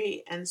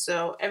ministry, and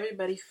so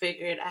everybody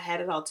figured I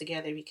had it all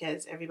together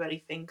because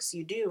everybody thinks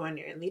you do when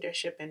you're in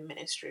leadership and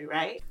ministry,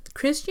 right?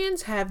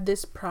 Christians have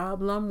this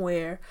problem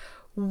where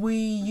we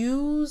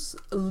use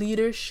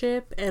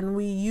leadership and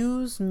we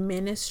use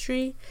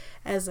ministry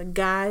as a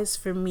guise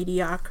for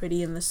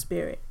mediocrity in the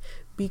spirit.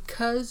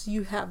 Because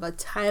you have a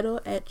title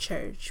at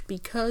church,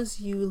 because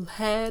you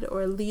head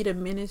or lead a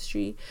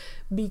ministry,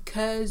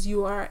 because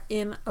you are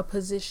in a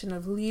position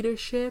of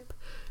leadership,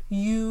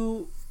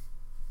 you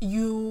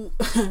you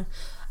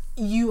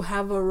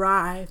have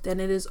arrived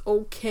and it is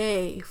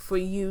okay for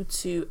you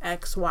to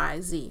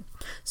XYZ.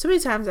 So many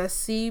times I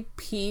see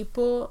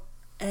people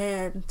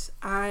and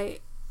I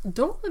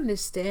don't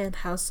understand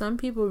how some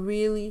people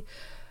really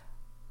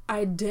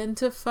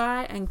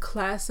identify and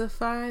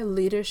classify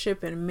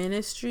leadership and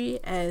ministry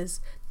as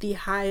the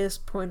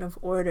highest point of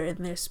order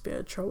in their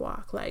spiritual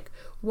walk. Like,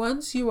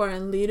 once you are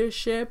in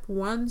leadership,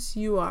 once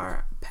you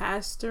are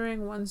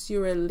pastoring, once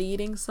you are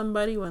leading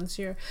somebody, once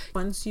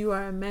you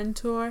are a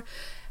mentor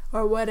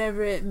or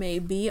whatever it may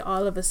be,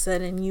 all of a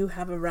sudden you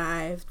have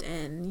arrived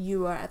and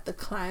you are at the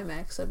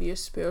climax of your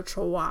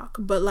spiritual walk.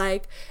 But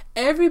like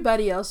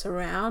everybody else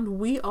around,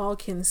 we all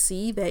can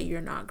see that you're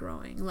not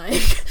growing.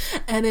 Like,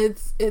 and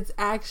it's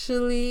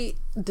actually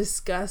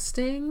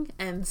disgusting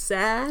and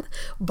sad,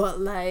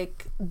 but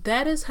like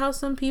that is how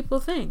some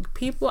people think.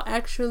 People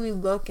actually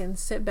look and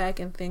sit back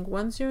and think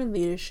once you're in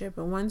leadership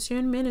and once you're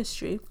in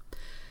ministry,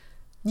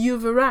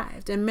 you've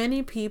arrived. And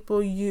many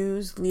people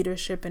use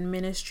leadership and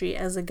ministry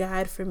as a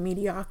guide for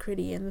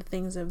mediocrity in the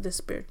things of the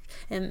spirit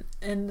and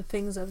the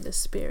things of the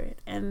spirit.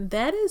 And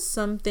that is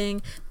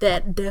something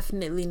that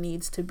definitely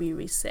needs to be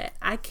reset.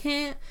 I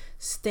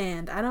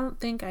don't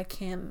think I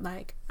can,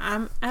 like,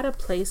 I'm at a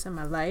place in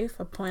my life,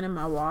 a point in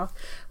my walk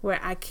where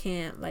I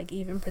can't like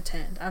even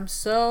pretend.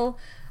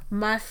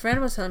 My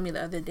friend was telling me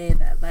the other day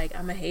that like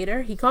I'm a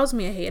hater. He calls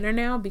me a hater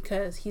now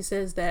because he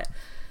says that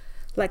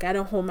like I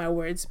don't hold my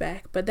words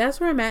back. But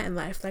that's where I'm at in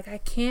life. Like I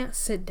can't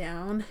sit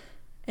down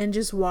and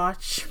just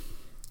watch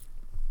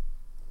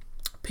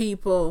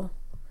people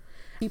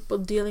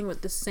dealing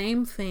with the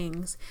same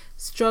things,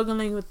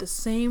 struggling with the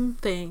same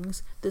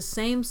things, the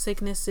same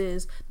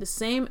sicknesses, the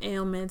same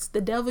ailments. The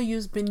devil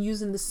has been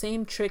using the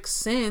same tricks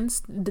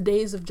since the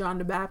days of John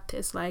the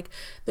Baptist. Like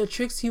the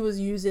tricks he was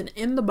using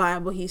in the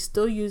Bible, he's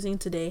still using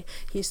today.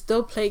 He's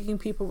still plaguing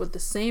people with the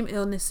same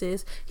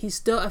illnesses. He's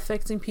still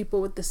affecting people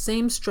with the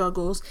same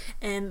struggles,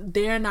 and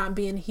they're not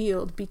being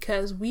healed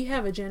because we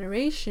have a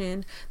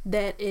generation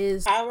that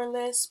is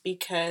Powerless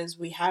because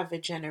we have a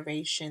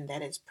generation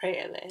that is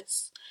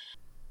prayerless.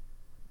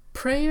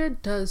 Prayer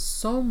does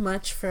so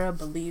much for a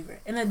believer.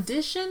 In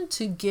addition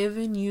to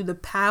giving you the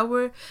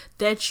power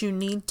that you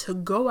need to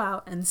go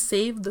out and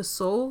save the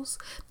souls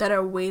that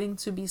are waiting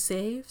to be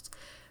saved,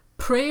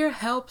 prayer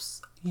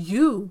helps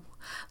you.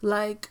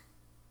 Like,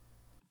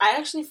 I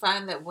actually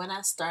find that when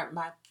I start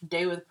my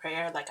day with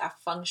prayer, like I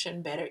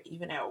function better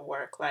even at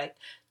work. Like,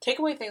 take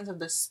away things of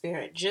the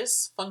spirit,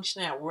 just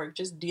function at work,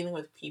 just dealing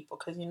with people.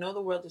 Because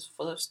the world is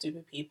full of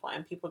stupid people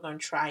and people are going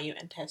to try you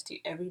and test you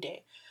every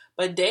day.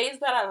 But days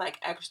that I like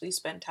actually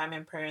spend time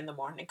in prayer in the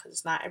morning, because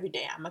it's not every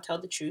day, I'm going to tell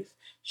the truth,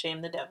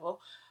 shame the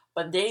devil.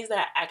 But days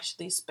that I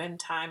actually spend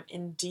time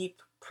in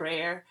deep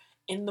prayer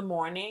in the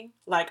morning,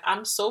 like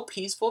I'm so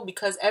peaceful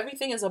because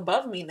everything is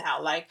above me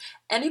now. Like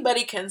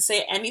anybody can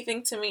say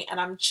anything to me and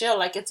I'm chill.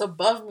 Like it's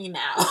above me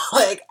now.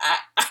 Like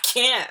I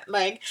can't,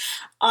 like,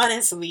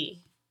 honestly,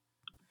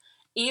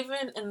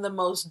 even in the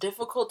most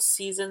difficult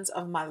seasons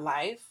of my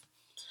life,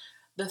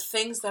 the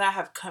things that I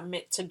have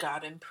commit to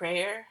God in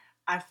prayer,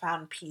 I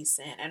found peace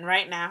in. And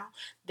right now,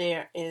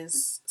 there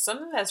is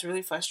something that's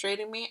really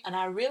frustrating me. And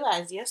I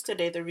realized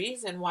yesterday the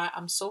reason why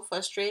I'm so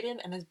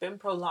frustrated and it's been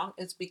prolonged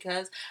is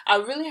because I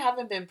really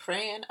haven't been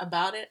praying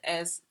about it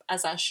as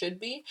I should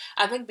be.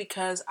 I think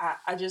because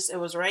I just, it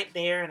was right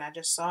there and I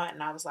just saw it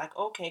and I was like,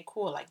 okay,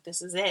 cool. Like,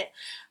 this is it.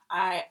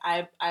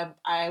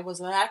 I was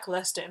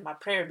lackluster in my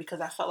prayer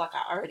because I felt like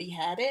I already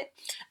had it.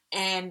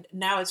 And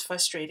now it's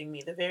frustrating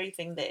me. The very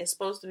thing that is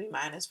supposed to be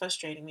mine is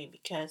frustrating me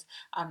because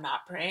I'm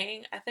not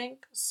praying, I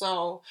think.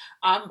 So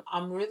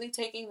I'm really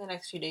taking the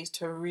next few days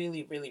to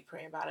really, really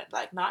pray about it.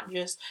 Like not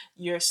just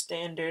your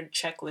standard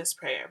checklist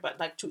prayer, but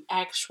like to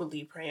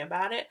actually pray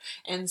about it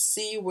and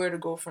see where to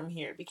go from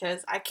here.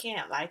 Because I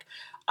can't, like,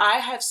 I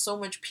have so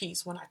much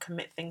peace when I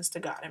commit things to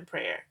God in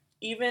prayer.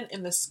 even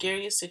in the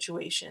scariest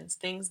situations,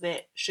 things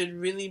that should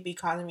really be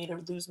causing me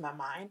to lose my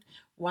mind,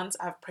 once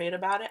I've prayed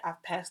about it,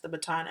 I've passed the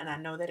baton and I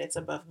know that it's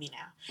above me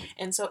now.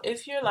 And so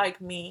if you're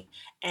like me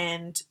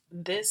and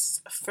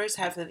this first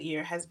half of the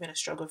year has been a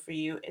struggle for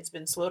you, it's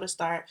been slow to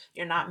start,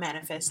 you're not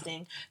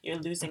manifesting, you're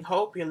losing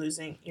hope,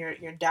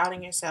 you're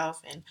doubting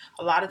yourself, and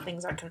a lot of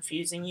things are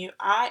confusing you,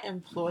 I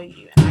employ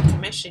you and I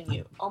commission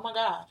you. Oh my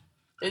God.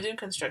 They're doing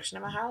construction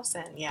in my house,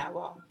 and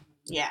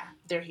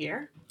they're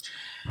here.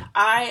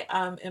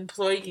 I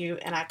employ you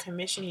and I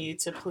commission you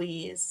to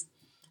please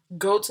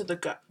go to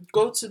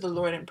the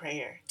Lord in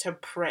prayer, to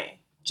pray.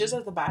 Just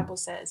as the Bible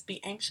says,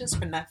 be anxious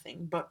for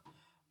nothing, but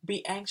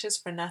be anxious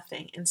for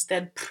nothing.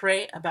 Instead,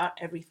 pray about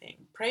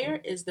everything.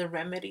 Prayer is the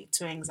remedy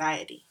to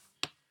anxiety.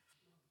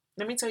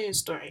 Let me tell you a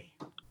story.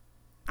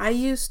 I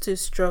used to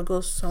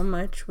struggle so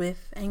much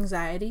with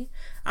anxiety.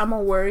 I'm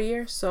a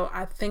worrier, so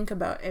I think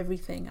about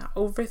everything. I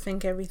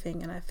overthink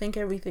everything, and I think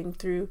everything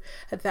through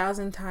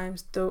 1,000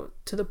 times to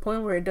the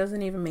point where it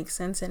doesn't even make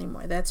sense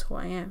anymore. That's who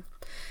I am.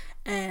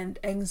 And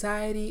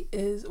anxiety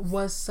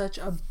was such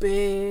a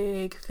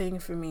big thing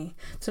for me,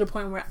 to the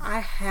point where I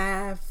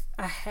have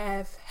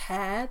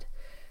had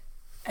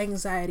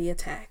anxiety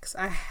attacks.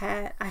 I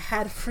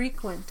had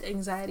frequent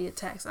anxiety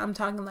attacks. I'm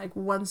talking like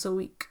once a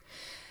week.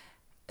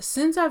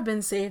 Since I've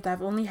been saved,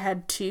 I've only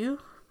had 2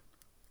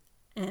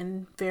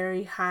 in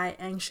very high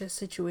anxious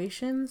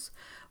situations,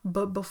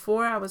 but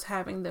before I was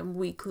having them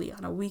weekly,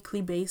 on a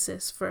weekly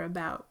basis for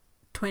about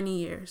 20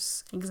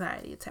 years,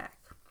 anxiety attack.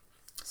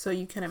 So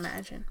you can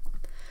imagine.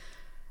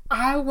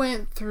 I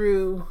went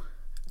through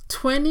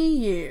 20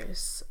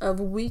 years of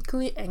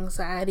weekly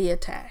anxiety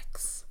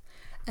attacks,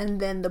 and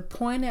then the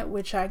point at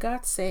which I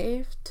got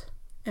saved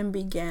and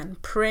began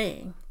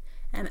praying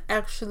and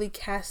actually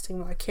casting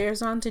my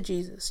cares onto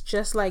Jesus,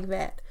 just like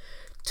that,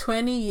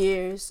 20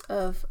 years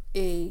of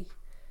a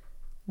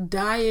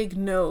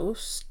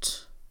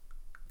diagnosed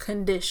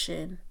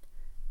condition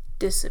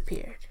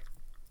disappeared.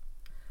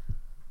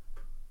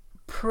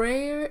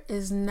 Prayer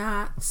is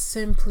not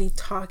simply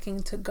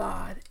talking to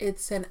God.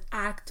 It's an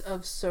act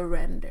of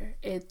surrender.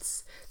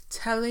 It's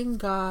telling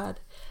God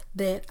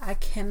that I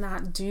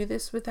cannot do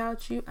this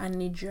without you. I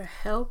need your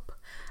help.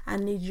 I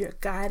need your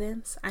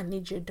guidance. I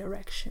need your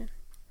direction.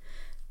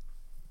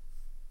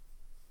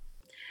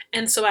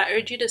 And so I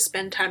urge you to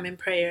spend time in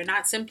prayer,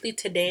 not simply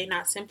today,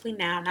 not simply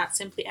now, not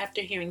simply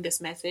after hearing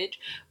this message,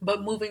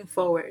 but moving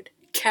forward.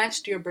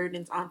 Cast your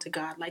burdens onto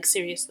God. Like,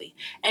 seriously,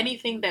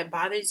 anything that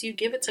bothers you,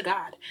 give it to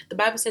God. The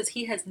Bible says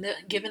He has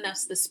given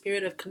us the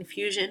spirit of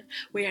confusion.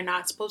 We are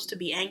not supposed to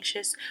be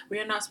anxious. We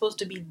are not supposed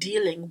to be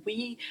dealing.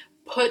 We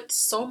put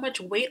so much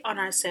weight on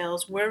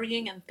ourselves,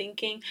 worrying and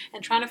thinking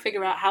and trying to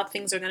figure out how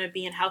things are going to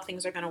be and how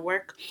things are going to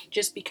work,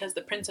 just because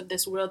the prince of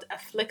this world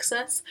afflicts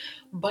us.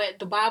 But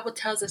the Bible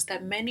tells us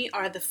that many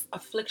are the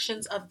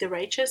afflictions of the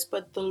righteous,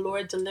 but the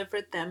Lord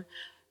delivered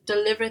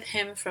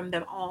him from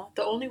them all.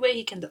 The only way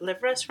He can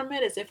deliver us from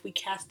it is if we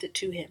cast it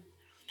to Him.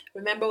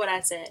 Remember what I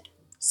said.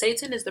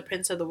 Satan is the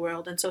prince of the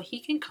world, and so he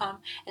can come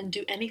and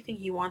do anything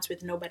he wants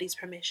with nobody's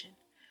permission.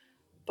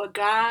 But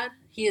God,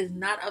 He is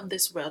not of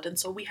this world, and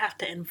so we have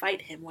to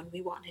invite Him when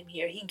we want Him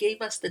here. He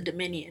gave us the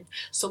dominion.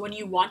 So when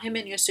you want Him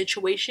in your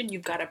situation,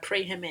 you've got to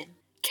pray Him in.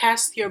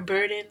 Cast your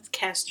burdens,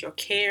 cast your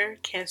care,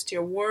 cast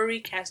your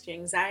worry, cast your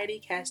anxiety,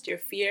 cast your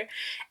fear.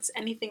 It's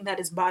anything that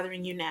is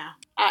bothering you now.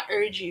 I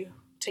urge you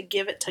to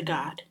give it to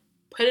God.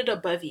 Put it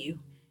above you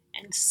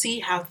and see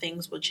how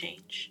things will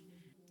change.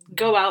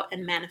 Go out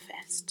and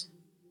manifest.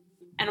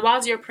 And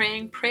while you're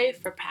praying, pray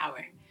for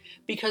power,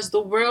 because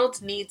the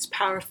world needs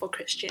powerful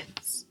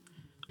Christians.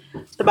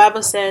 The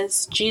Bible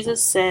says,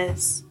 Jesus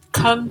says,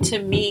 "Come to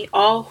me,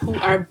 all who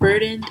are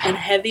burdened and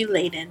heavy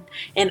laden,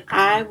 and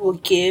I will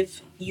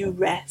give you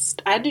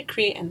rest." I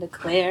decree and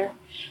declare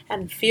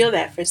and feel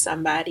that for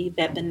somebody,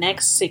 that the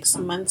next 6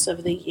 months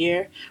of the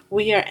year,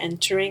 we are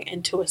entering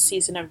into a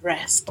season of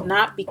rest.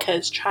 Not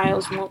because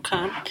trials won't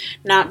come,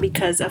 not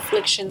because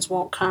afflictions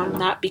won't come,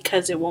 not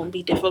because it won't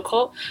be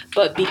difficult,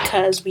 but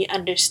because we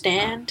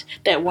understand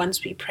that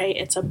once we pray,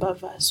 it's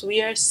above us.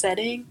 We are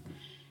setting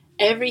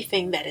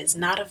everything that is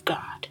not of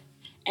God,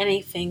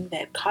 anything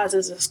that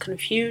causes us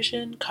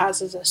confusion,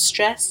 causes us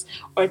stress,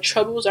 or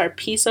troubles our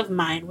peace of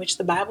mind, which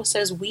the Bible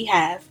says we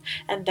have,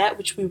 and that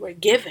which we were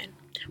given.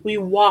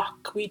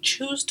 We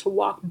choose to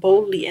walk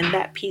boldly in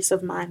that peace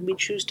of mind. We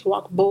choose to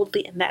walk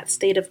boldly in that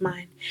state of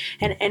mind.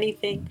 And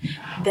anything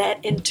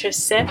that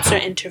intercepts or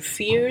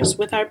interferes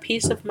with our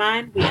peace of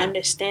mind, we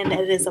understand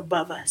that it is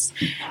above us.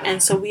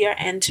 And so we are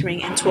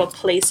entering into a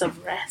place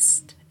of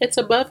rest. It's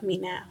above me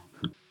now.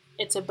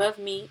 It's above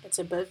me, it's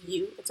above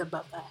you, it's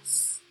above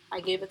us.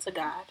 I gave it to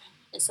God.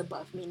 It's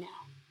above me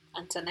now.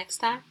 Until next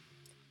time,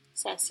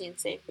 sassy and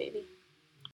safe, baby.